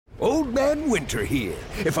Old Man Winter here.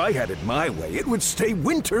 If I had it my way, it would stay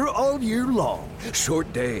winter all year long.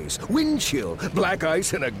 Short days, wind chill, black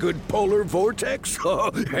ice, and a good polar vortex.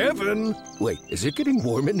 Oh, heaven! Wait, is it getting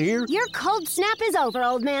warm in here? Your cold snap is over,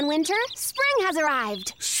 Old Man Winter. Spring has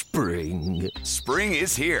arrived. Spring. Spring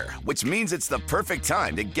is here, which means it's the perfect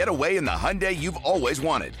time to get away in the Hyundai you've always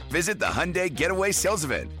wanted. Visit the Hyundai Getaway Sales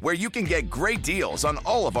Event, where you can get great deals on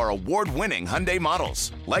all of our award-winning Hyundai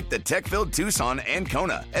models, like the tech-filled Tucson and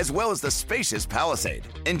Kona, as well as the spacious Palisade.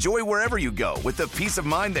 Enjoy wherever you go with the peace of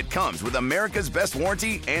mind that comes with America's best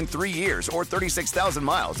warranty and 3 years or 36,000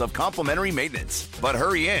 miles of complimentary maintenance. But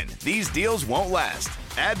hurry in, these deals won't last.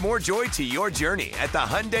 Add more joy to your journey at the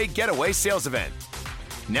Hyundai Getaway Sales Event.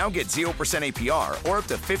 Now get 0% APR or up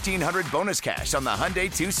to $1,500 bonus cash on the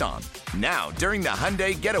Hyundai Tucson. Now, during the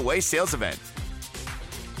Hyundai Getaway Sales Event.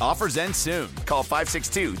 Offers end soon. Call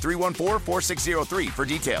 562-314-4603 for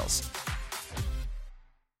details.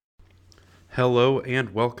 Hello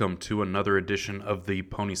and welcome to another edition of the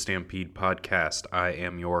Pony Stampede podcast. I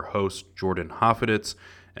am your host, Jordan Hoffeditz,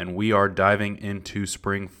 and we are diving into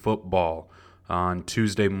spring football. On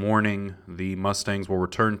Tuesday morning, the Mustangs will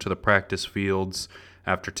return to the practice fields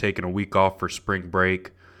after taking a week off for spring break.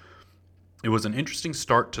 It was an interesting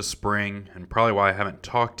start to spring, and probably why I haven't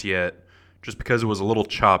talked yet, just because it was a little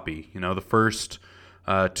choppy. You know, the first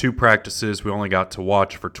two practices we only got to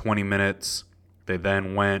watch for 20 minutes. They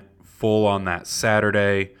then went full on that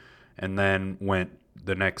Saturday, and then went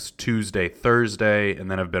the next Tuesday, Thursday, and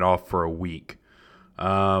then have been off for a week.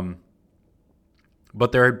 But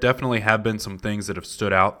there definitely have been some things that have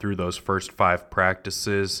stood out through those first 5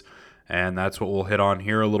 practices, and that's what we'll hit on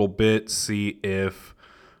here a little bit, see if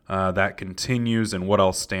that continues and what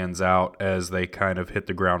else stands out as they kind of hit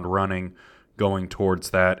the ground running going towards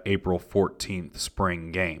that April 14th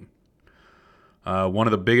spring game. One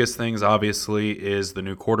of the biggest things, obviously, is the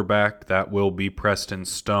new quarterback. That will be Preston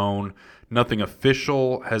Stone. Nothing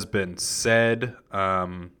official has been said.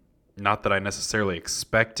 Not that I necessarily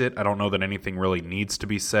expect it. I don't know that anything really needs to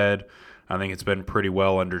be said. I think it's been pretty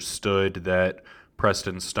well understood that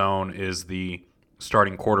Preston Stone is the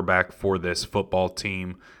starting quarterback for this football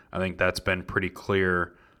team. I think that's been pretty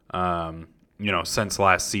clear, since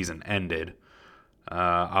last season ended.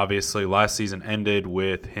 Obviously, last season ended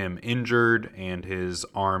with him injured and his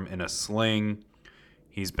arm in a sling.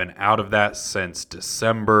 He's been out of that since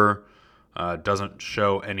December. Doesn't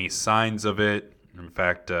show any signs of it. In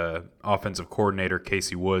fact, offensive coordinator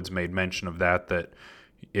Casey Woods made mention of that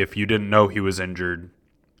if you didn't know he was injured,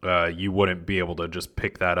 you wouldn't be able to just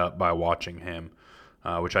pick that up by watching him,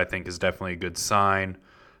 which I think is definitely a good sign.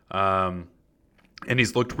 And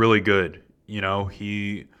he's looked really good.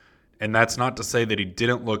 And that's not to say that he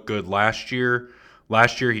didn't look good last year.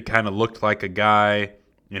 Last year, he kind of looked like a guy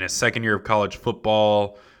in his second year of college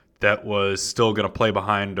football that was still going to play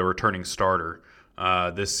behind a returning starter.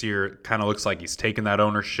 This year, it kind of looks like he's taken that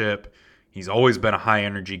ownership. He's always been a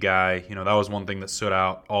high-energy guy. That was one thing that stood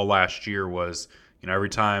out all last year was, every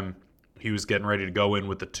time he was getting ready to go in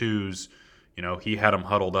with the twos, he had them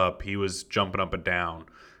huddled up. He was jumping up and down.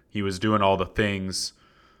 He was doing all the things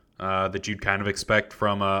that you'd kind of expect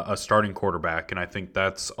from a starting quarterback, and I think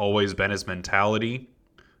that's always been his mentality,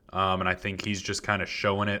 and I think he's just kind of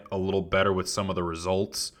showing it a little better with some of the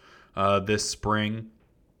results this spring.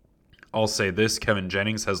 I'll say this, Kevin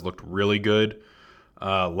Jennings has looked really good.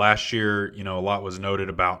 Last year, a lot was noted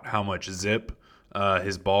about how much zip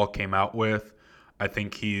his ball came out with. I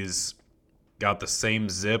think he's got the same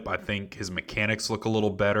zip. I think his mechanics look a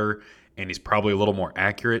little better, and he's probably a little more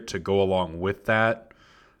accurate to go along with that.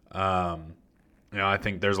 I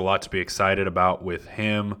think there's a lot to be excited about with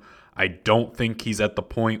him. I don't think he's at the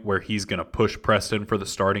point where he's going to push Preston for the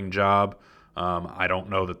starting job. I don't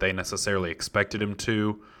know that they necessarily expected him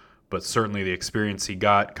to, but certainly the experience he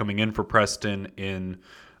got coming in for Preston in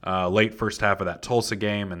late first half of that Tulsa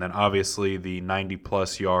game, and then obviously the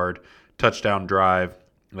 90-plus yard touchdown drive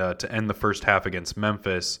to end the first half against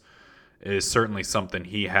Memphis is certainly something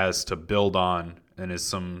he has to build on, and is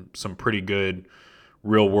some pretty good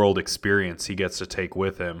real-world experience he gets to take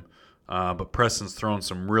with him. But Preston's thrown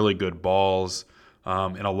some really good balls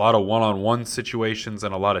in a lot of one-on-one situations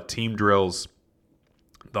and a lot of team drills.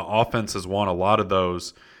 The offense has won a lot of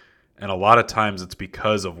those, and a lot of times it's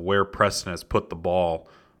because of where Preston has put the ball,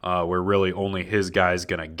 where really only his guy's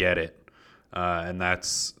going to get it. And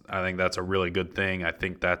I think that's a really good thing. I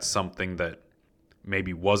think that's something that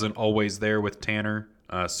maybe wasn't always there with Tanner.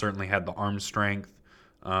 Certainly had the arm strength.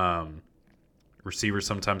 Receivers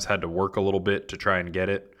sometimes had to work a little bit to try and get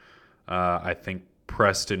it. I think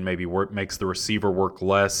Preston maybe makes the receiver work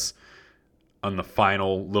less on the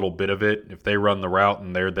final little bit of it. If they run the route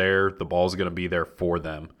and they're there, the ball's going to be there for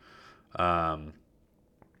them. And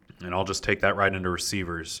I'll just take that right into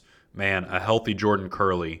receivers. Man, a healthy Jordan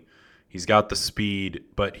Curley. He's got the speed,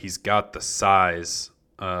 but he's got the size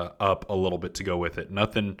up a little bit to go with it.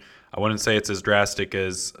 Nothing, I wouldn't say it's as drastic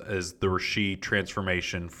as the Rasheed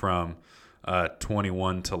transformation from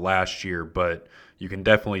 21 to last year, but you can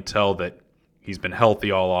definitely tell that he's been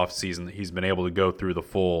healthy all offseason, that he's been able to go through the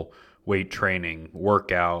full weight training,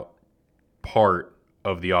 workout part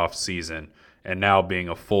of the offseason, and now being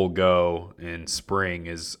a full go in spring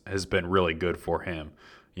has been really good for him.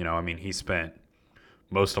 He spent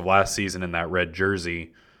most of last season in that red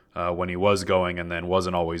jersey when he was going and then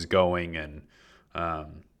wasn't always going, and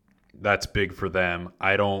that's big for them.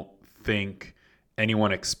 I don't think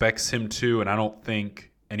anyone expects him to, and I don't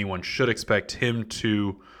think anyone should expect him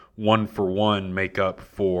to one-for-one make up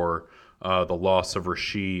for the loss of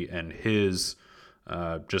Rasheed and his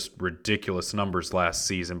just ridiculous numbers last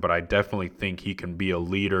season, but I definitely think he can be a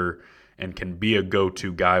leader and can be a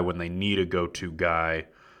go-to guy when they need a go-to guy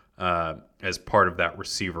as part of that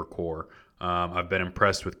receiver core. I've been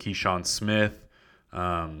impressed with Keyshawn Smith.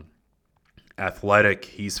 Athletic,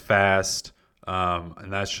 he's fast,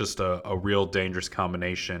 and that's just a real dangerous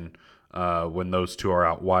combination when those two are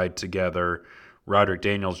out wide together. Roderick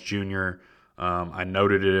Daniels Jr., I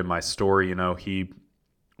noted it in my story. He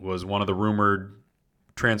was one of the rumored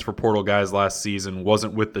transfer portal guys last season,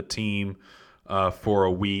 wasn't with the team for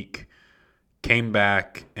a week, came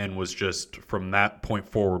back and was just, from that point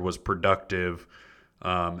forward, was productive.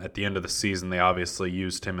 At the end of the season, they obviously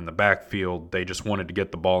used him in the backfield. They just wanted to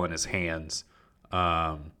get the ball in his hands.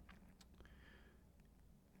 And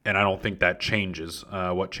I don't think that changes.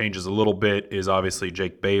 What changes a little bit is obviously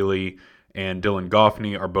Jake Bailey and Dylan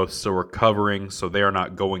Goffney are both still recovering, so they are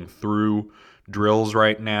not going through drills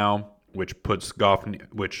right now, which puts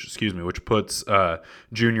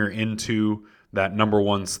Junior into that number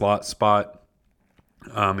one slot spot.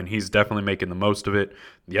 And he's definitely making the most of it.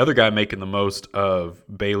 The other guy making the most of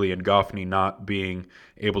Bailey and Goffney not being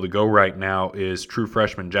able to go right now is true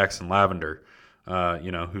freshman Jackson Lavender,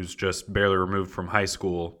 who's just barely removed from high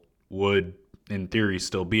school, would, in theory,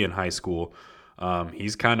 still be in high school.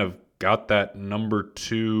 He's kind of got that number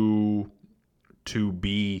 2B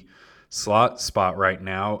slot spot right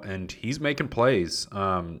now, and he's making plays.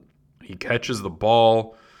 He catches the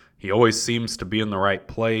ball. He always seems to be in the right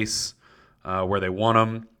place where they want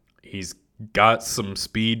him. He's got some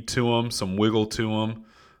speed to him, some wiggle to him.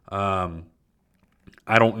 I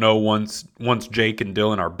don't know, once Jake and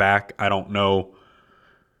Dylan are back, I don't know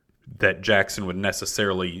that Jackson would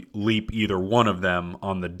necessarily leap either one of them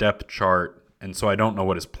on the depth chart, and so I don't know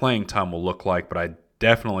what his playing time will look like, but I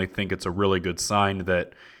definitely think it's a really good sign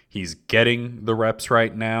that he's getting the reps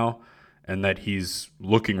right now and that he's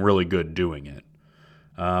looking really good doing it.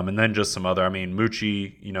 And then just some other,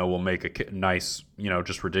 Moochie, will make a nice,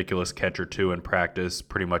 just ridiculous catch or two in practice,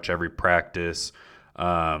 pretty much every practice.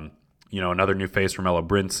 Another new face, Romello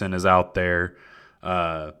Brinson, is out there.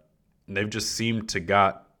 They've just seemed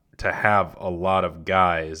to have a lot of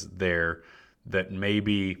guys there that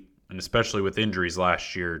maybe, and especially with injuries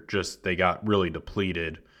last year, just they got really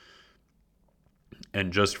depleted.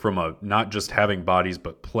 And just from not just having bodies,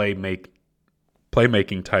 but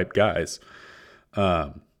playmaking type guys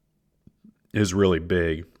is really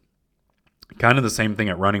big. Kind of the same thing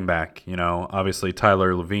at running back. Obviously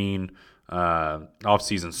Tyler Levine,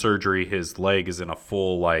 off-season surgery, his leg is in a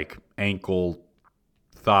full ankle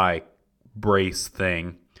thigh brace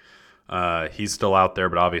thing. He's still out there,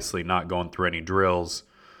 but obviously not going through any drills.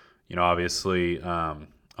 Obviously on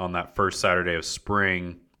that first Saturday of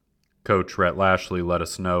spring, Coach Rhett Lashley let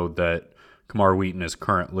us know that Kamar Wheaton is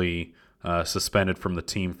currently suspended from the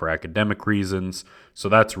team for academic reasons. So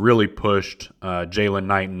that's really pushed Jalen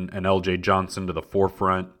Knighton and LJ Johnson to the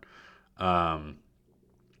forefront, along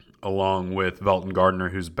with Velton Gardner,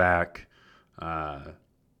 who's back. And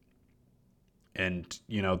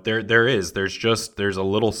there's a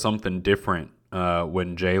little something different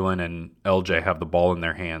when Jalen and LJ have the ball in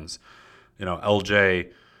their hands.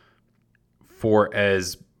 LJ, for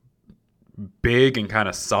as big and kind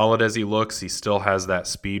of solid as he looks, he still has that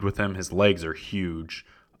speed with him. His legs are huge.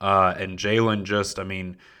 And Jalen just,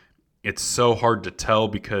 it's so hard to tell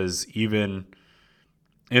because even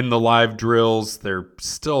in the live drills, they're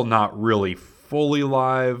still not really fully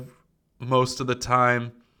live most of the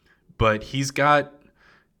time. But he's got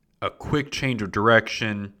a quick change of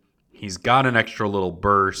direction. He's got an extra little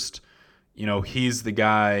burst. He's the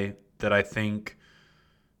guy that I think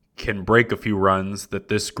can break a few runs that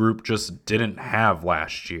this group just didn't have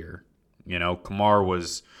last year. Kamar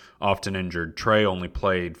was often injured. Trey only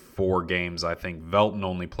played 4 games. I think Velton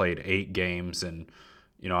only played 8 games, and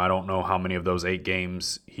I don't know how many of those 8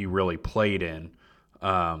 games he really played in.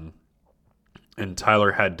 And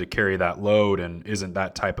Tyler had to carry that load and isn't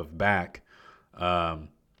that type of back.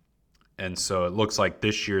 And so it looks like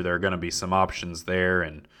this year there are going to be some options there,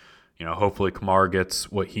 and hopefully Kamar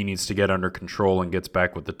gets what he needs to get under control and gets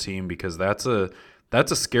back with the team, because that's a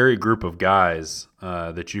scary group of guys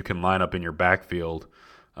that you can line up in your backfield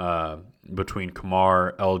between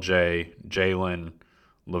Kamar, LJ, Jalen,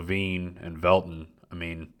 Levine, and Velton. I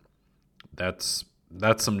mean, that's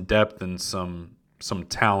some depth and some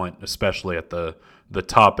talent, especially at the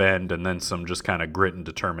top end, and then some just kind of grit and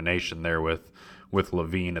determination there with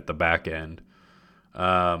Levine at the back end.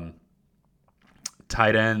 Tight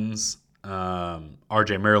ends,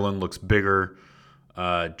 R.J. Maryland looks bigger.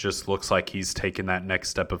 Just looks like he's taken that next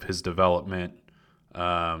step of his development.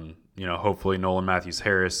 Hopefully Nolan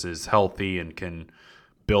Matthews-Harris is healthy and can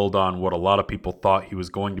build on what a lot of people thought he was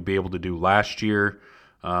going to be able to do last year,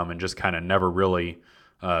 and just kind of never really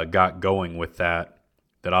got going with that.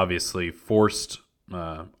 That obviously forced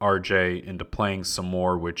RJ into playing some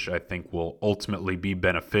more, which I think will ultimately be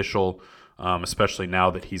beneficial, especially now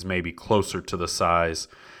that he's maybe closer to the size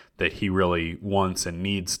that he really wants and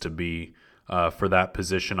needs to be for that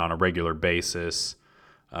position on a regular basis.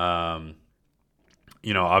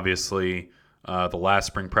 Obviously, the last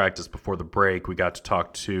spring practice before the break, we got to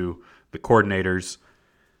talk to the coordinators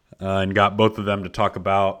and got both of them to talk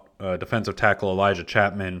about defensive tackle Elijah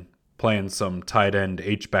Chapman playing some tight end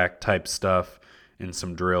H-back type stuff in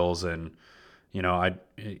some drills, and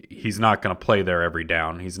he's not going to play there every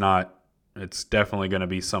down. He's not. It's definitely going to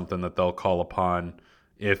be something that they'll call upon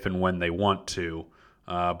if and when they want to.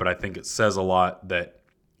 But I think it says a lot that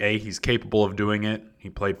he's capable of doing it.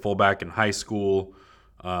 He played fullback in high school,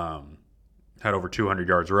 had over 200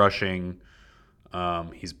 yards rushing.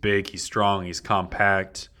 He's big, he's strong, he's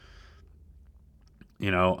compact.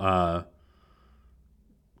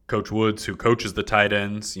 Coach Woods, who coaches the tight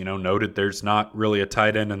ends, noted there's not really a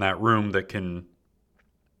tight end in that room that can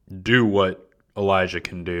do what Elijah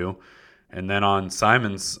can do. And then on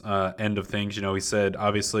Simon's end of things, he said,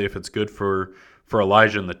 obviously, if it's good for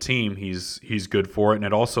Elijah and the team, he's good for it. And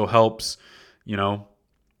it also helps,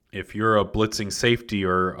 if you're a blitzing safety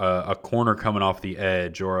or a corner coming off the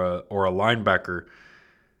edge or a linebacker,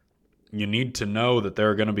 you need to know that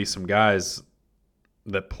there are going to be some guys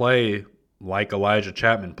that play like Elijah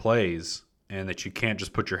Chapman plays, and that you can't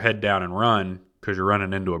just put your head down and run because you're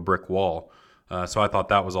running into a brick wall. So I thought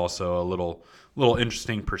that was also a little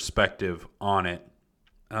interesting perspective on it.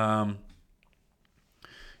 The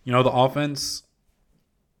offense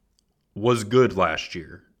was good last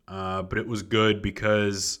year, but it was good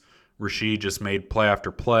because Rashid just made play after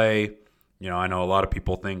play. I know a lot of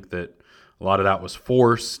people think that a lot of that was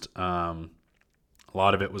forced. A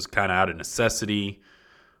lot of it was kind of out of necessity.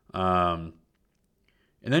 And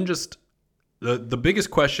then just the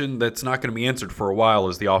biggest question that's not going to be answered for a while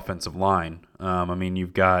is the offensive line.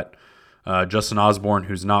 You've got Justin Osborne,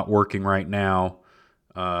 who's not working right now.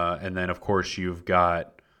 And then, of course, you've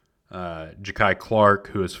got Ja'Kai Clark,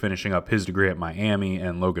 who is finishing up his degree at Miami,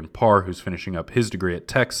 and Logan Parr, who's finishing up his degree at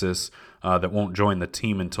Texas, that won't join the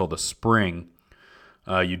team until the spring.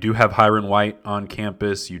 You do have Hiron White on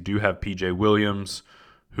campus. You do have P.J. Williams,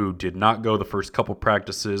 who did not go the first couple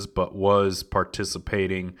practices but was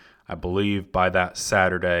participating, I believe, by that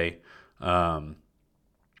Saturday. And,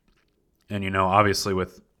 obviously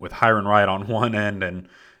with Hiron Wright on one end and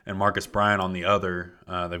Marcus Bryant on the other,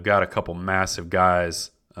 they've got a couple massive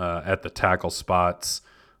guys at the tackle spots.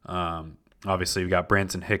 Obviously, you've got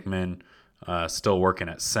Branson Hickman still working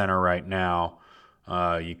at center right now.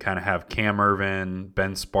 You kind of have Cam Irvin,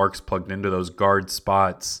 Ben Sparks plugged into those guard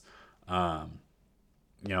spots. I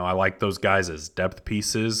like those guys as depth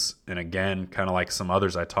pieces. And again, kind of like some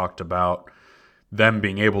others I talked about, them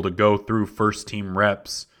being able to go through first-team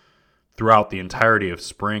reps throughout the entirety of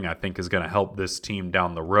spring, I think is going to help this team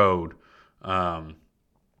down the road. But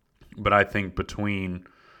I think between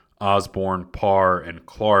Osborne, Parr, and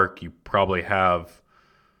Clark, you probably have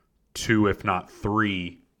 2, if not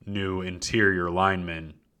 3, new interior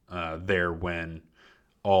linemen there when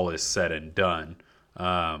all is said and done.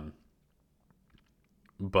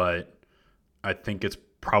 But I think it's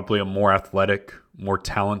probably a more athletic, more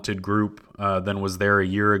talented group than was there a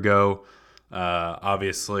year ago.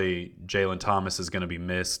 Obviously, Jalen Thomas is going to be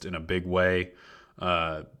missed in a big way.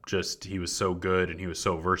 He was so good and he was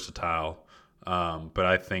so versatile. But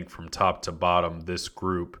I think from top to bottom, this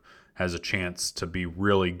group has a chance to be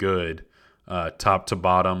really good, top to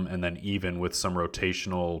bottom, and then even with some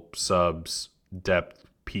rotational subs, depth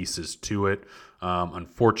pieces to it.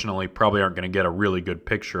 Unfortunately, probably aren't going to get a really good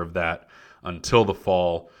picture of that until the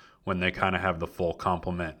fall when they kind of have the full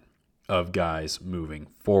complement of guys moving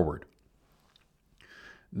forward.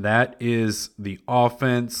 That is the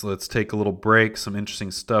offense. Let's take a little break. Some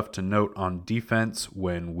interesting stuff to note on defense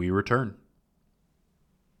when we return.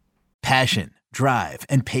 Passion, drive,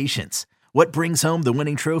 and patience. What brings home the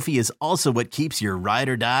winning trophy is also what keeps your ride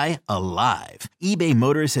or die alive. eBay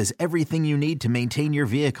Motors has everything you need to maintain your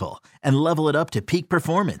vehicle and level it up to peak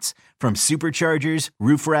performance, from superchargers,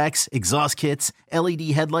 roof racks, exhaust kits,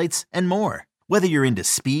 LED headlights, and more. Whether you're into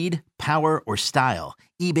speed, power, or style,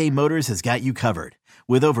 eBay Motors has got you covered.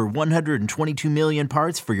 With over 122 million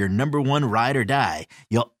parts for your number one ride or die,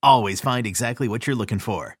 you'll always find exactly what you're looking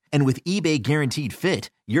for. And with eBay Guaranteed Fit,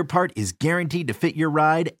 your part is guaranteed to fit your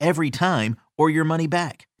ride every time or your money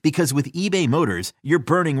back. Because with eBay Motors, you're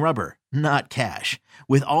burning rubber, not cash.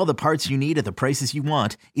 With all the parts you need at the prices you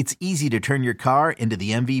want, it's easy to turn your car into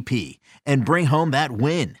the MVP and bring home that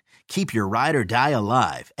win. Keep your ride or die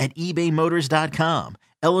alive at ebaymotors.com.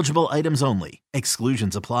 Eligible items only.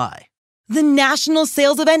 Exclusions apply. The national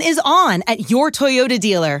sales event is on at your Toyota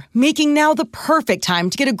dealer, making now the perfect time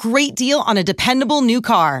to get a great deal on a dependable new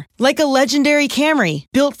car. Like a legendary Camry,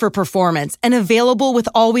 built for performance and available with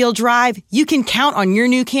all-wheel drive, you can count on your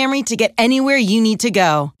new Camry to get anywhere you need to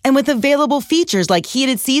go. And with available features like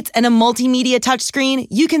heated seats and a multimedia touchscreen,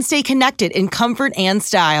 you can stay connected in comfort and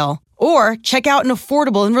style. Or check out an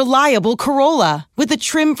affordable and reliable Corolla with a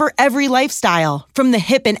trim for every lifestyle, from the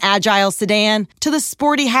hip and agile sedan to the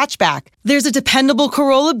sporty hatchback. There's a dependable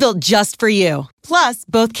Corolla built just for you. Plus,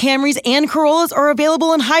 both Camrys and Corollas are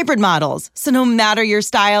available in hybrid models, so no matter your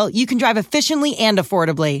style, you can drive efficiently and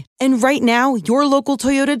affordably. And right now, your local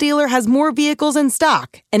Toyota dealer has more vehicles in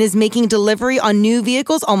stock and is making delivery on new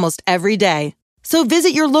vehicles almost every day. So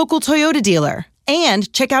visit your local Toyota dealer.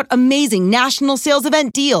 And check out amazing national sales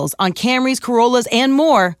event deals on Camrys, Corollas, and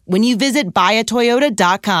more when you visit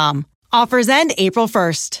buyatoyota.com. Offers end April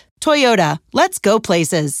 1st. Toyota, let's go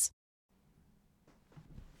places.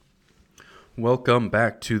 Welcome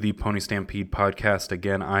back to the Pony Stampede podcast.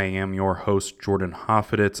 Again, I am your host, Jordan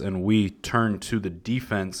Hoffeditz, and we turn to the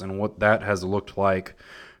defense and what that has looked like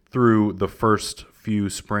through the first few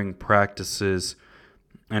spring practices.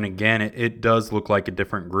 And again, it does look like a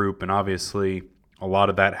different group, and obviously a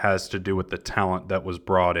lot of that has to do with the talent that was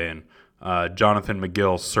brought in. Jonathan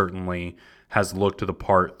McGill certainly has looked the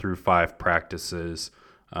part through 5 practices.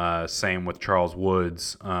 Same with Charles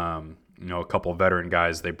Woods. A couple of veteran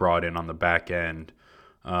guys they brought in on the back end.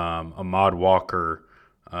 Ahmad Walker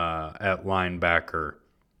at linebacker.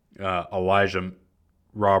 Elijah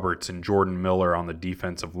Roberts and Jordan Miller on the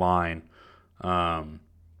defensive line.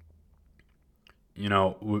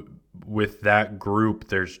 With that group,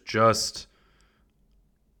 there's just,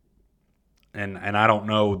 and I don't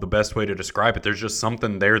know the best way to describe it, there's just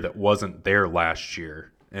something there that wasn't there last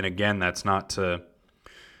year. And again, that's not to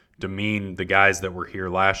demean the guys that were here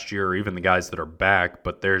last year or even the guys that are back,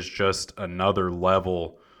 but there's just another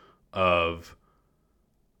level of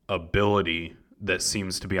ability that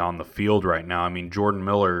seems to be on the field right now. I mean, Jordan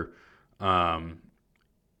Miller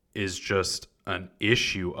is just an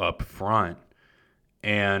issue up front.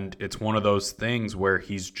 And it's one of those things where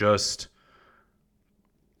he's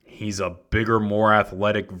a bigger, more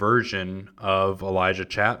athletic version of Elijah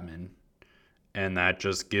Chapman. And that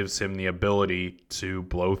just gives him the ability to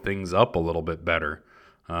blow things up a little bit better.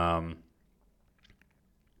 And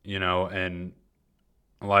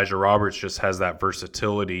Elijah Roberts just has that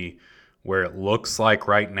versatility where it looks like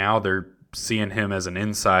right now they're seeing him as an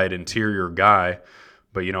inside interior guy.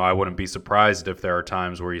 But, I wouldn't be surprised if there are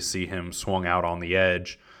times where you see him swung out on the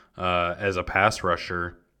edge as a pass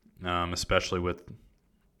rusher, especially with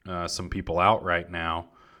some people out right now.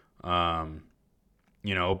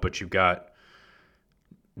 But you've got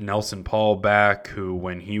Nelson Paul back, who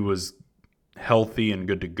when he was healthy and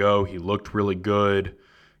good to go, he looked really good.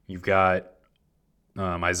 You've got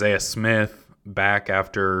Isaiah Smith back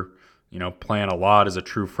after, playing a lot as a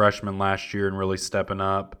true freshman last year and really stepping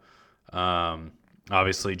up.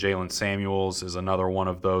 Obviously, Jalen Samuels is another one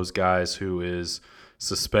of those guys who is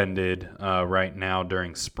suspended right now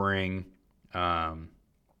during spring. But,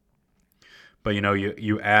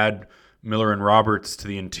 you add Miller and Roberts to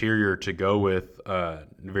the interior to go with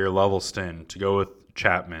Veer Levelston, to go with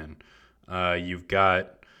Chapman. You've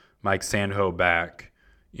got Mike Sandho back.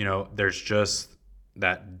 There's just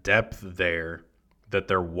that depth there that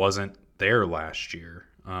there wasn't there last year,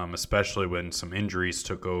 especially when some injuries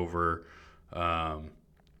took over.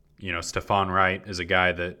 Stephon Wright is a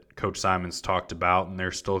guy that Coach Simons talked about, and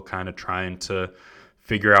they're still kind of trying to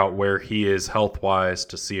figure out where he is health-wise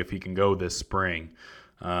to see if he can go this spring,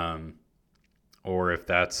 or if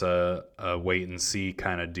that's a wait-and-see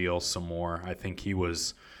kind of deal some more. I think he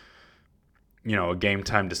was, a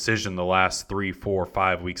game-time decision the last 3, 4,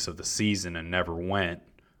 5 weeks of the season and never went.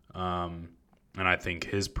 And I think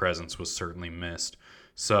his presence was certainly missed.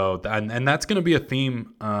 So, and that's going to be a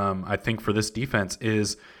theme, I think, for this defense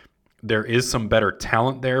is there is some better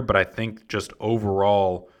talent there, but I think just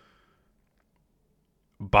overall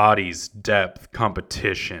bodies, depth,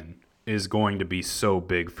 competition is going to be so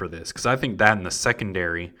big for this. Because I think that in the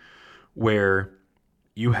secondary, where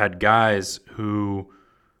you had guys who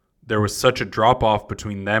there was such a drop-off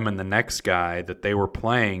between them and the next guy that they were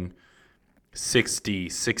playing 60,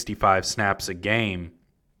 65 snaps a game.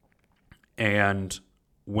 And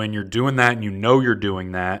when you're doing that and you're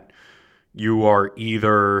doing that, you are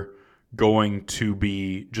either going to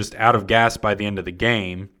be just out of gas by the end of the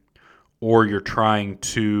game, or you're trying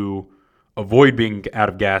to avoid being out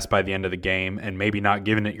of gas by the end of the game and maybe not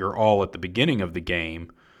giving it your all at the beginning of the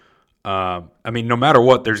game. No matter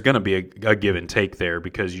what, there's going to be a give and take there,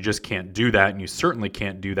 because you just can't do that, and you certainly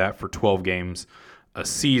can't do that for 12 games a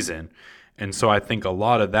season. And so I think a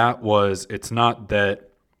lot of that was, it's not that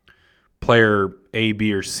player A,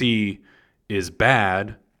 B, or C is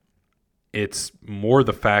bad. It's more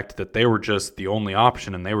the fact that they were just the only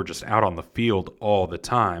option and they were just out on the field all the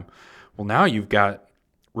time. Well, now you've got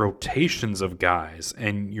rotations of guys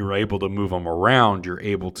and you're able to move them around. You're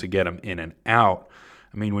able to get them in and out.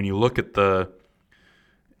 I mean, when you look at the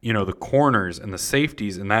corners and the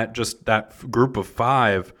safeties and that group of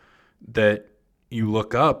 5 that you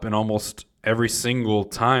look up, and almost every single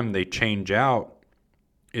time they change out,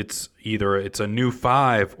 it's either a new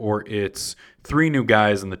 5 or it's 3 new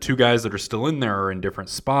guys, and the 2 guys that are still in there are in different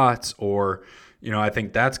spots. Or, I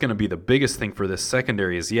think that's going to be the biggest thing for this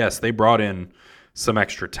secondary is, yes, they brought in some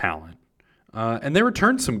extra talent. And they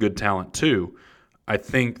returned some good talent too. I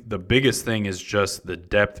think the biggest thing is just the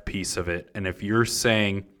depth piece of it. And if you're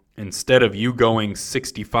saying, instead of you going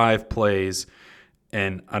 65 plays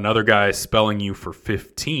and another guy spelling you for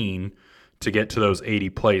 15 to get to those 80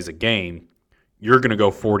 plays a game, you're going to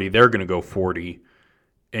go 40, they're going to go 40,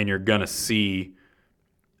 and you're going to see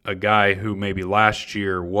a guy who maybe last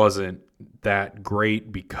year wasn't that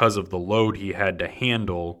great because of the load he had to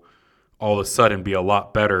handle all of a sudden be a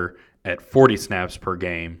lot better at 40 snaps per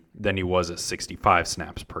game than he was at 65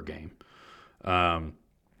 snaps per game. And,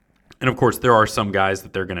 of course, there are some guys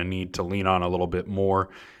that they're going to need to lean on a little bit more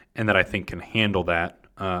and that I think can handle that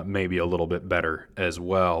maybe a little bit better as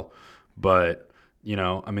well. But,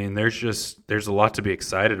 there's a lot to be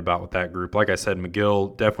excited about with that group. Like I said,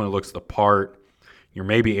 McGill definitely looks the part. You're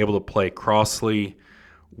maybe able to play Crossley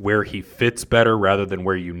where he fits better rather than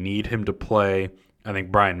where you need him to play. I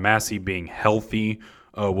think Brian Massey being healthy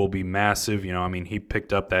will be massive. He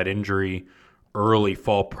picked up that injury early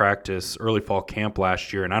fall camp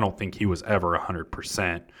last year, and I don't think he was ever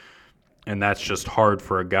 100%. And that's just hard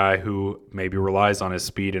for a guy who maybe relies on his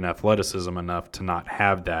speed and athleticism enough to not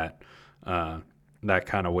have that. That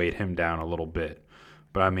kind of weighed him down a little bit.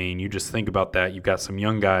 But, you just think about that. You've got some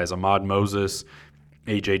young guys, Ahmad Moses,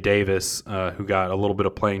 A.J. Davis, who got a little bit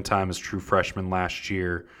of playing time as true freshmen last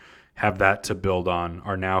year, have that to build on,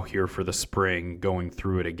 are now here for the spring, going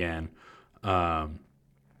through it again.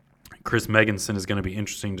 Chris Meganson is going to be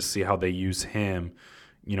interesting to see how they use him.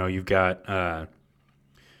 You've got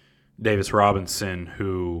Davis Robinson,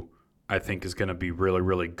 who I think is going to be really,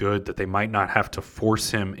 really good, that they might not have to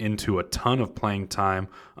force him into a ton of playing time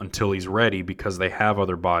until he's ready because they have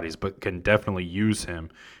other bodies, but can definitely use him.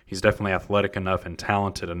 He's definitely athletic enough and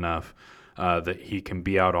talented enough that he can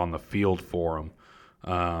be out on the field for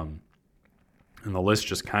them. And the list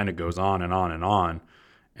just kind of goes on and on and on,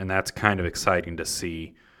 and that's kind of exciting to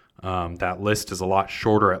see. That list is a lot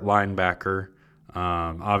shorter at linebacker.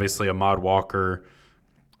 Obviously, Ahmad Walker,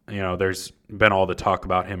 there's been all the talk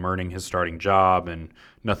about him earning his starting job and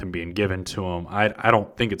nothing being given to him. I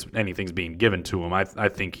don't think anything's being given to him. I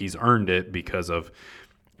think he's earned it because of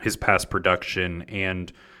his past production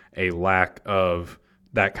and a lack of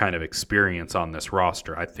that kind of experience on this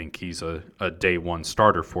roster. I think he's a day one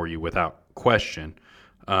starter for you without question.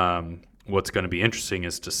 What's going to be interesting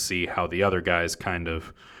is to see how the other guys kind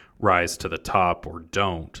of rise to the top or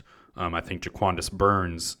don't. I think Jaquandis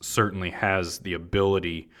Burns certainly has the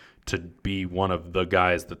ability to be one of the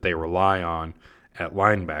guys that they rely on at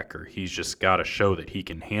linebacker. He's just got to show that he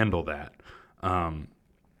can handle that.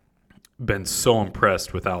 Been so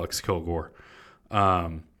impressed with Alex Kilgore.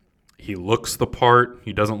 He looks the part.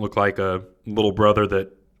 He doesn't look like a little brother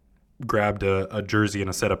that grabbed a jersey and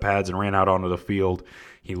a set of pads and ran out onto the field.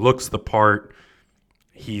 He looks the part.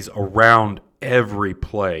 he's around every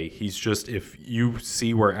play. He's just, if you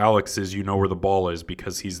see where Alex is, you know where the ball is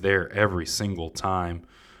because he's there every single time.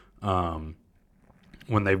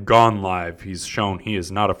 When they've gone live, he's shown he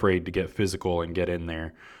is not afraid to get physical and get in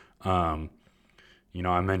there. I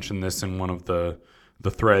mentioned this in one of the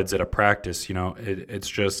threads at a practice. It's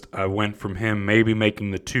just I went from him maybe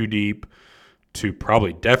making the two deep to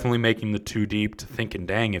probably definitely making the two deep to thinking,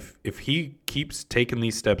 dang, if he keeps taking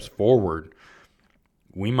these steps forward,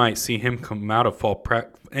 we might see him come out of fall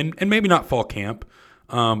practice and maybe not fall camp,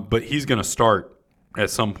 but he's going to start at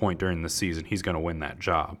some point during the season. He's going to win that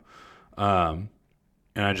job.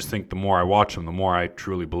 And I just think the more I watch him, the more I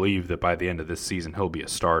truly believe that by the end of this season, he'll be a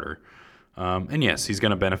starter. And yes, he's going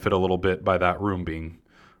to benefit a little bit by that room being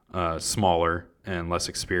smaller and less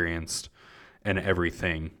experienced and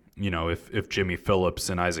everything. If Jimmy Phillips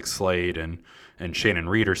and Isaac Slade and Shannon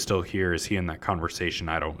Reed are still here, is he in that conversation?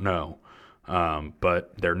 I don't know.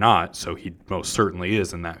 But they're not, so he most certainly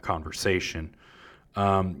is in that conversation.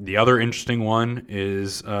 The other interesting one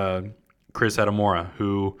is Chris Adamora,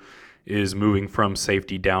 who is moving from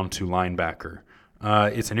safety down to linebacker.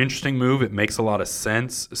 It's an interesting move. It makes a lot of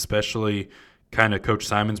sense, especially kind of Coach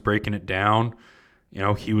Simon's breaking it down.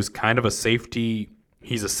 He was kind of a safety.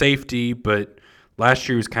 He's a safety, but last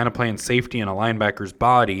year he was kind of playing safety in a linebacker's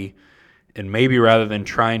body, and maybe rather than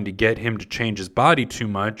trying to get him to change his body too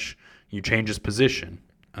much, you change his position.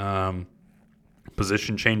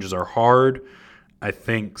 Position changes are hard. I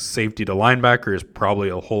think safety to linebacker is probably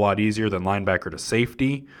a whole lot easier than linebacker to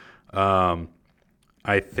safety.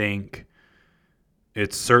 I think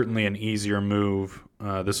it's certainly an easier move.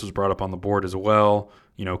 This was brought up on the board as well.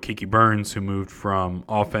 Kiki Burns, who moved from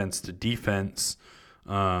offense to defense,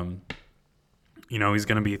 he's going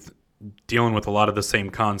to be dealing with a lot of the same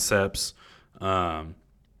concepts and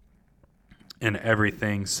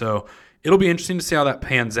everything. So it'll be interesting to see how that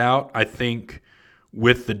pans out. I think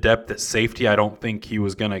with the depth at safety, I don't think he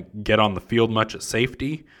was going to get on the field much at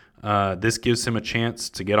safety. This gives him a chance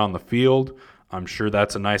to get on the field. I'm sure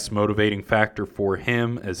that's a nice motivating factor for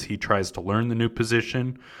him as he tries to learn the new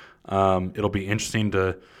position. It'll be interesting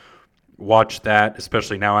to watch that,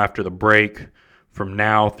 especially now after the break, from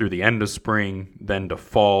now through the end of spring, then to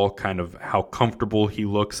fall, kind of how comfortable he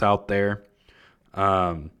looks out there.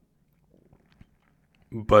 But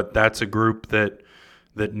that's a group that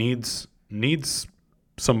needs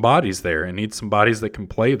some bodies there and needs some bodies that can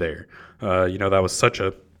play there. That was such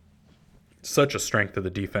a strength of the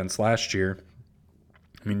defense last year.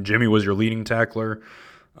 I mean, Jimmy was your leading tackler.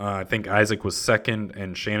 I think Isaac was second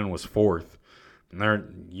and Shannon was fourth.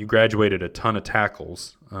 And you graduated a ton of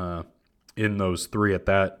tackles in those three at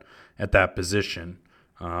that position.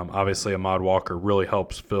 Obviously, Ahmad Walker really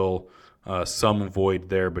helps fill some void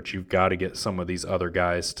there, but you've got to get some of these other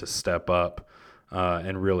guys to step up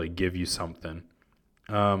and really give you something.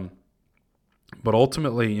 But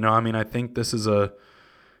ultimately, I think this is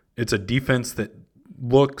it's a defense that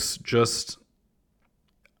looks just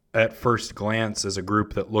at first glance as a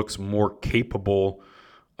group that looks more capable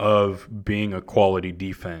of being a quality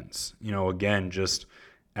defense. Again, just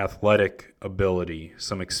athletic ability,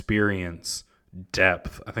 some experience,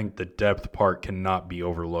 depth. I think the depth part cannot be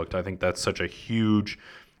overlooked. I think that's such a huge,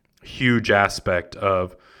 huge aspect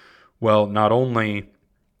of, well, not only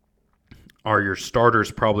are your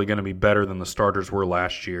starters probably going to be better than the starters were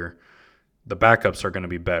last year, the backups are going to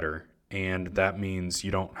be better. And that means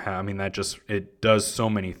you don't have, it does so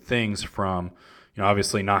many things from,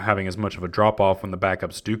 obviously not having as much of a drop-off when the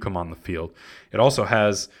backups do come on the field. It also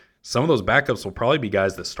has, some of those backups will probably be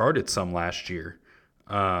guys that started some last year.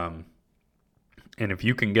 And if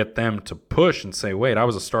you can get them to push and say, wait, I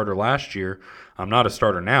was a starter last year, I'm not a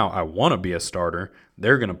starter now, I want to be a starter,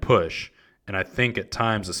 they're going to push. And I think at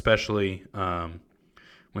times, especially when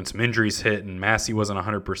some injuries hit and Massey wasn't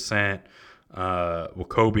 100%,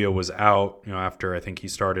 Wacobia was out, after I think he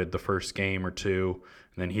started the first game or two,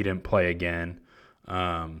 and then he didn't play again.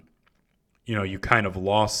 You kind of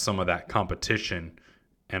lost some of that competition.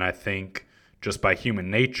 And I think just by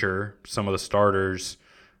human nature, some of the starters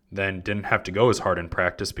then didn't have to go as hard in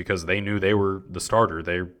practice because they knew they were the starter.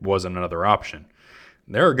 There wasn't another option.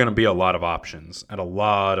 There are going to be a lot of options at a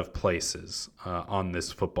lot of places on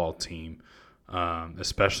this football team,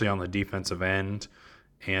 especially on the defensive end.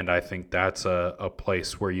 And I think that's a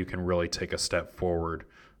place where you can really take a step forward.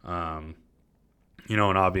 And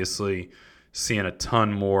obviously seeing a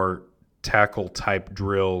ton more tackle-type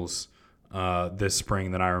drills this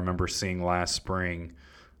spring than I remember seeing last spring.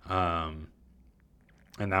 And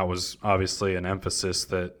that was obviously an emphasis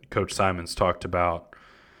that Coach Simons talked about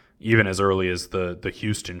even as early as the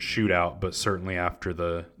Houston shootout, but certainly after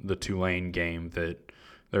the Tulane game, that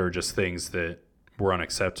There were just things that were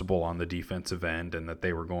unacceptable on the defensive end, and that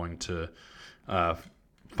they were going to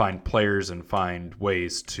find players and find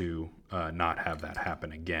ways to not have that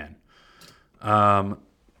happen again.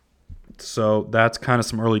 So that's kind of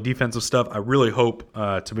some early defensive stuff. I really hope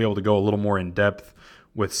to be able to go a little more in depth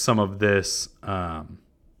with some of this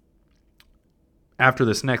after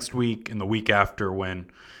this next week and the week after, when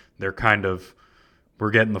they're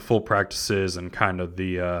we're getting the full practices and kind of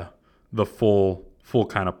the full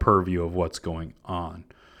kind of purview of what's going on.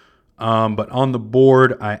 But on the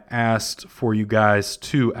board, I asked for you guys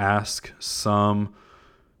to ask some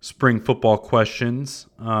spring football questions.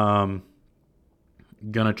 Going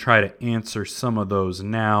to try to answer some of those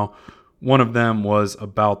now. One of them was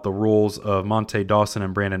about the roles of Monte Dawson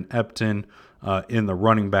and Brandon Epton in the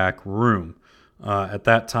running back room. At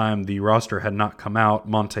that time, the roster had not come out.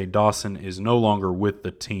 Monte Dawson is no longer with the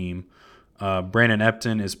team. Brandon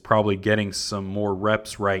Epton is probably getting some more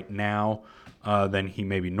reps right now than he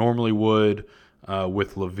maybe normally would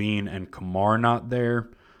with Levine and Kamar not there.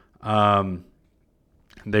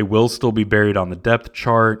 They will still be buried on the depth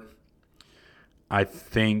chart. I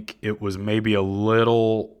think it was maybe a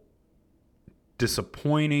little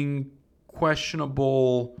disappointing,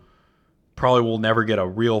 questionable. Probably will never get a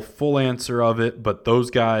real full answer of it, but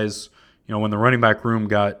those guys, when the running back room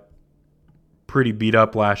got pretty beat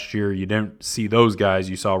up last year, you didn't see those guys.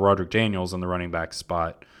 You saw Roderick Daniels in the running back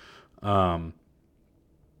spot. I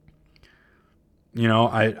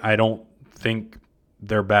don't think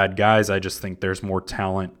they're bad guys. I just think there's more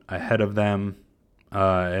talent ahead of them,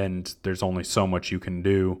 and there's only so much you can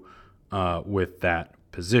do with that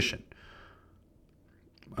position.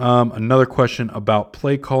 Another question about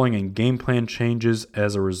play calling and game plan changes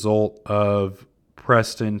as a result of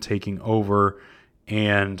Preston taking over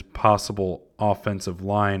and possible offensive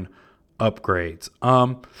line upgrades.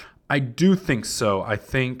 I do think so. I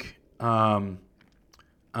think when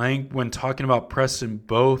talking about Preston,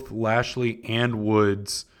 both Lashley and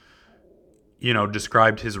Woods,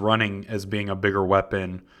 described his running as being a bigger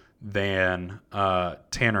weapon than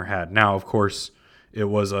Tanner had. Now, of course, it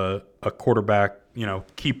was a quarterback,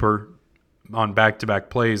 keeper on back-to-back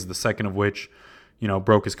plays, the second of which,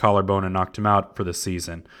 broke his collarbone and knocked him out for the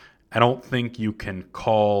season. I don't think you can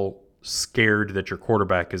call scared that your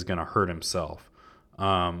quarterback is going to hurt himself.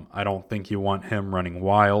 I don't think you want him running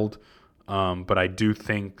wild, but I do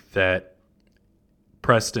think that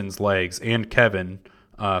Preston's legs, and Kevin,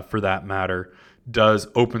 for that matter, does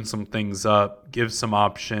open some things up, give some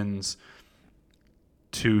options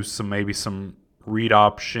to some read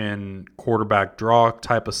option, quarterback draw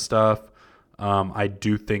type of stuff. I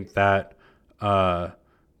do think that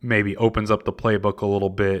maybe opens up the playbook a little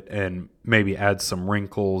bit and maybe adds some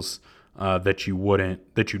wrinkles that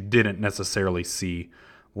you didn't necessarily see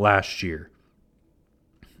last year.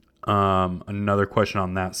 Another question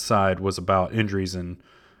on that side was about injuries, and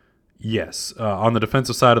yes, on the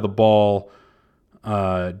defensive side of the ball,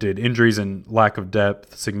 did injuries and lack of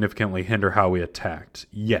depth significantly hinder how we attacked?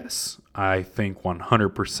 Yes, I think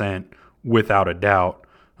 100% without a doubt.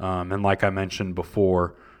 And like I mentioned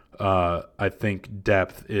before, I think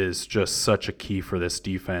depth is just such a key for this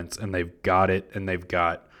defense, and they've got it, and they've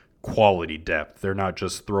got quality depth. They're not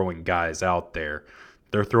just throwing guys out there.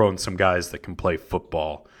 They're throwing some guys that can play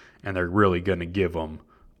football, and they're really going to give them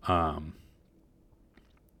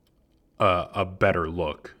a better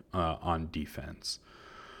look on defense.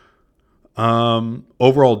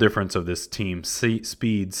 Overall difference of this team: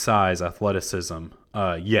 speed, size, athleticism.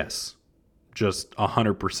 Yes, just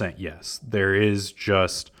 100% yes. There is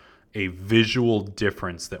just a visual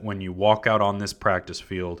difference that when you walk out on this practice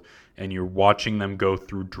field and you're watching them go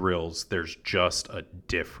through drills, there's just a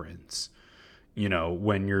difference.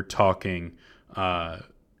 When you're talking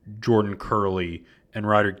Jordan Curley and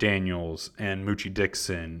Roderick Daniels and Moochie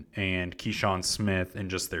Dixon and Keyshawn Smith and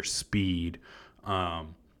just their speed.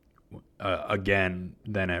 Again,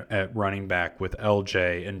 then at running back with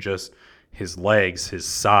LJ and just his legs, his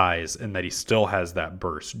size, and that he still has that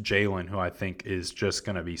burst. Jalen, who I think is just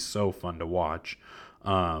going to be so fun to watch.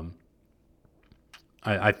 I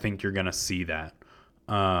think you're going to see that.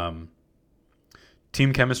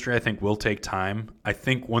 Team chemistry, I think, will take time. I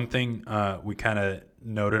think one thing we kind of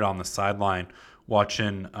noted on the sideline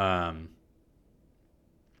watching I'm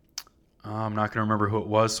not going to remember who it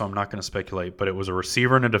was, so I'm not going to speculate, but it was a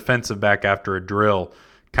receiver and a defensive back after a drill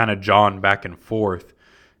kind of jawing back and forth.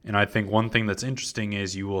 And I think one thing that's interesting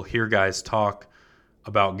is you will hear guys talk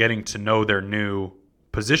about getting to know their new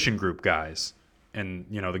position group guys and,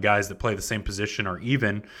 the guys that play the same position or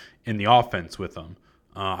even in the offense with them.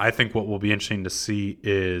 I think what will be interesting to see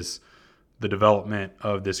is the development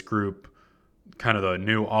of this group kind of the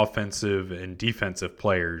new offensive and defensive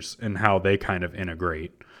players and how they kind of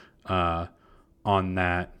integrate on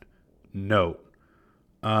that note.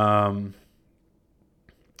 I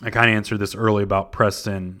kind of answered this early about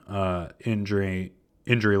Preston injury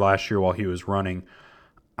last year while he was running.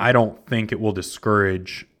 I don't think it will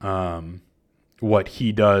discourage what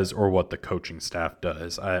he does or what the coaching staff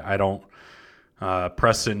does. I don't.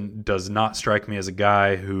 Preston does not strike me as a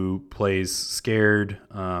guy who plays scared,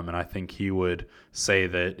 and I think he would say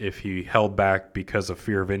that if he held back because of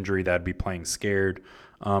fear of injury, that'd be playing scared.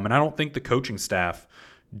 And I don't think the coaching staff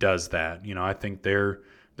does that. I think they're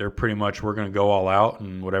pretty much, we're going to go all out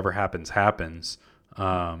and whatever happens, happens.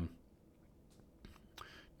 Now,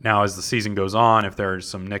 as the season goes on, if there are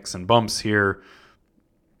some nicks and bumps here,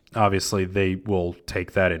 obviously they will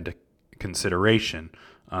take that into consideration.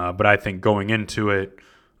 But I think going into it,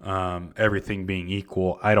 everything being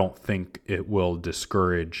equal, I don't think it will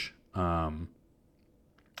discourage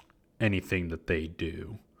anything that they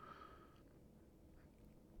do.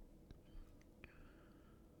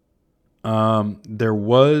 There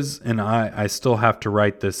was, and I still have to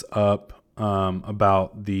write this up,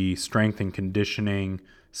 about the strength and conditioning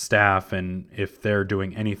staff and if they're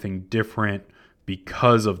doing anything different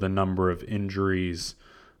because of the number of injuries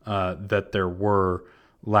that there were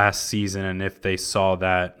last season, and if they saw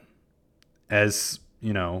that as,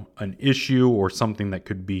 an issue or something that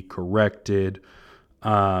could be corrected.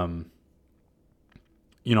 I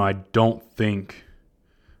don't think,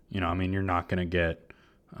 you're not going to get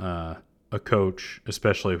a coach,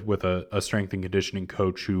 especially with a strength and conditioning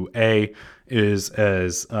coach who, A, is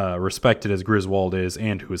as respected as Griswold is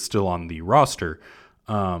and who is still on the roster.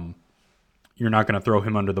 You're not going to throw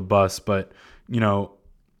him under the bus, but,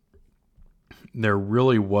 there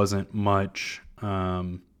really wasn't much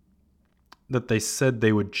that they said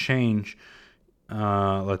they would change.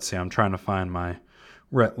 Let's see, I'm trying to find my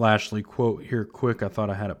Rhett Lashley quote here quick. I thought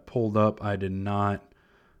I had it pulled up. I did not.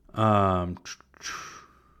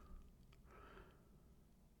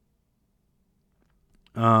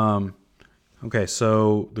 Okay,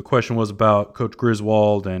 so the question was about Coach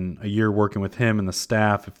Griswold and a year working with him and the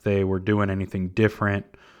staff, if they were doing anything different.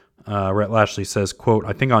 Rhett Lashley says, quote,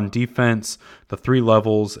 "I think on defense, the 3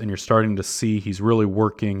 levels, and you're starting to see he's really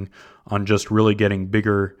working on just really getting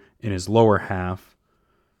bigger in his lower half.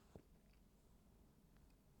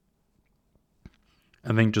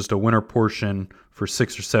 I think just a winter portion for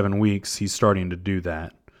 6 or 7 weeks, he's starting to do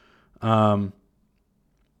that."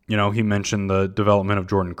 He mentioned the development of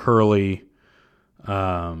Jordan Curley.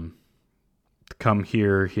 To come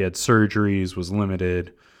here, he had surgeries, was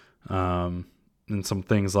limited, and some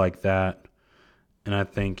things like that. And I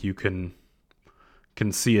think you can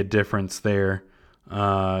see a difference there.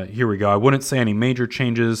 Here we go. I wouldn't say any major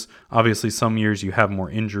changes. Obviously, some years you have more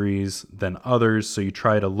injuries than others, so you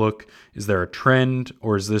try to look, is there a trend,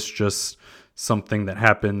 or is this just something that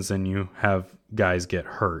happens and you have guys get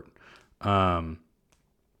hurt?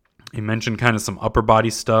 He mentioned kind of some upper body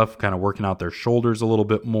stuff, kind of working out their shoulders a little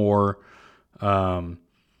bit more, and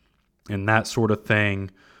that sort of thing.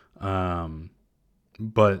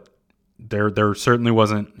 But there certainly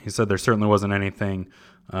wasn't, he said there certainly wasn't anything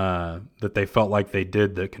that they felt like they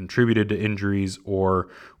did that contributed to injuries or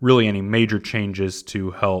really any major changes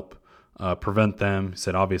to help prevent them. He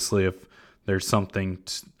said, obviously, if there's something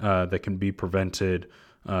that can be prevented,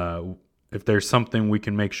 if there's something we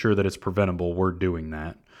can make sure that it's preventable, we're doing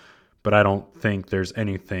that. But I don't think there's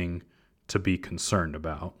anything to be concerned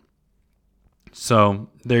about. So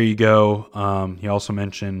there you go. He also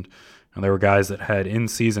mentioned there were guys that had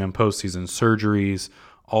in-season and postseason surgeries.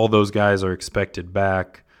 All those guys are expected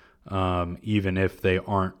back, even if they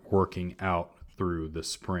aren't working out through the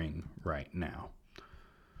spring right now.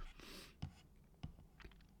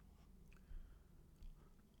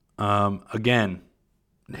 Again,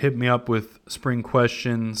 hit me up with spring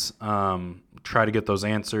questions. Try to get those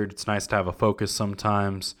answered. It's nice to have a focus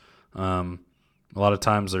sometimes. A lot of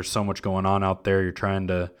times there's so much going on out there. You're trying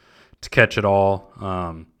to catch it all.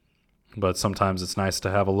 But sometimes it's nice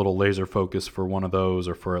to have a little laser focus for one of those,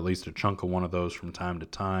 or for at least a chunk of one of those from time to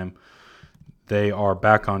time. They are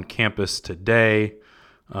back on campus today,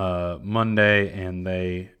 Monday, and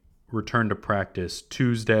they return to practice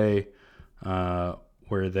Tuesday,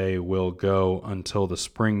 where they will go until the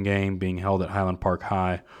spring game being held at Highland Park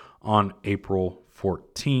High on April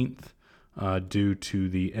 14th due to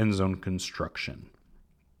the end zone construction.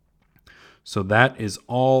 So that is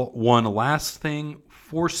all. One last thing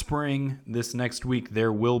for spring, this next week,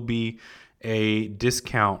 there will be a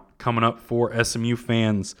discount coming up for SMU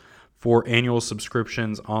fans for annual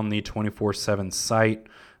subscriptions on the 24/7 site.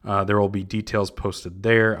 There will be details posted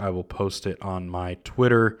there. I will post it on my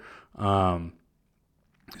Twitter.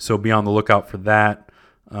 So be on the lookout for that.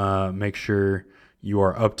 Make sure you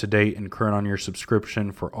are up to date and current on your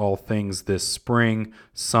subscription for all things this spring,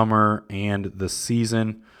 summer, and the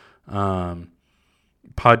season.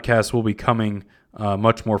 Podcasts will be coming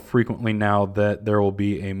much more frequently now that there will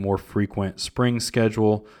be a more frequent spring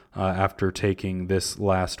schedule after taking this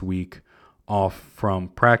last week off from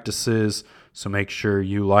practices. So make sure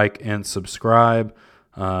you like and subscribe.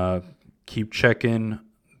 Keep checking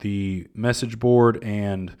the message board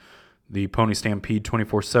and the Pony Stampede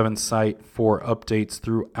 24/7 site for updates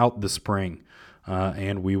throughout the spring.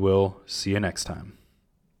 And we will see you next time.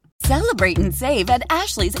 Celebrate and save at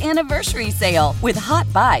Ashley's Anniversary Sale. With Hot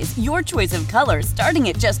Buys, your choice of colors starting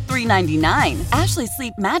at just $3.99. Ashley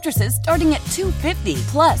Sleep mattresses starting at $2.50.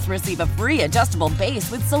 Plus, receive a free adjustable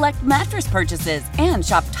base with select mattress purchases. And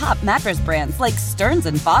shop top mattress brands like Stearns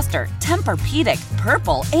 & Foster, Tempur-Pedic,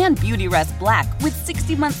 Purple, and Beautyrest Black with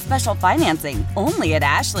 60-month special financing. Only at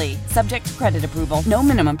Ashley. Subject to credit approval. No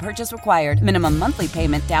minimum purchase required. Minimum monthly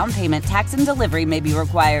payment, down payment, tax, and delivery may be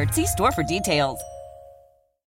required. See store for details.